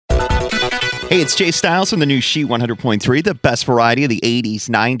Hey, it's Jay Styles on the new She 100.3, the best variety of the 80s,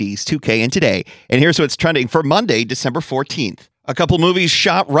 90s, 2K, and today. And here's what's trending for Monday, December 14th. A couple movies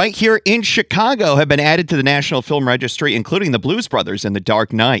shot right here in Chicago have been added to the National Film Registry, including The Blues Brothers and The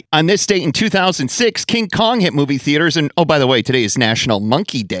Dark Knight. On this date in 2006, King Kong hit movie theaters, and oh, by the way, today is National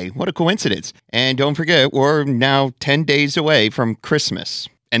Monkey Day. What a coincidence. And don't forget, we're now 10 days away from Christmas.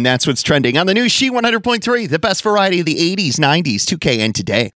 And that's what's trending on the new She 100.3, the best variety of the 80s, 90s, 2K, and today.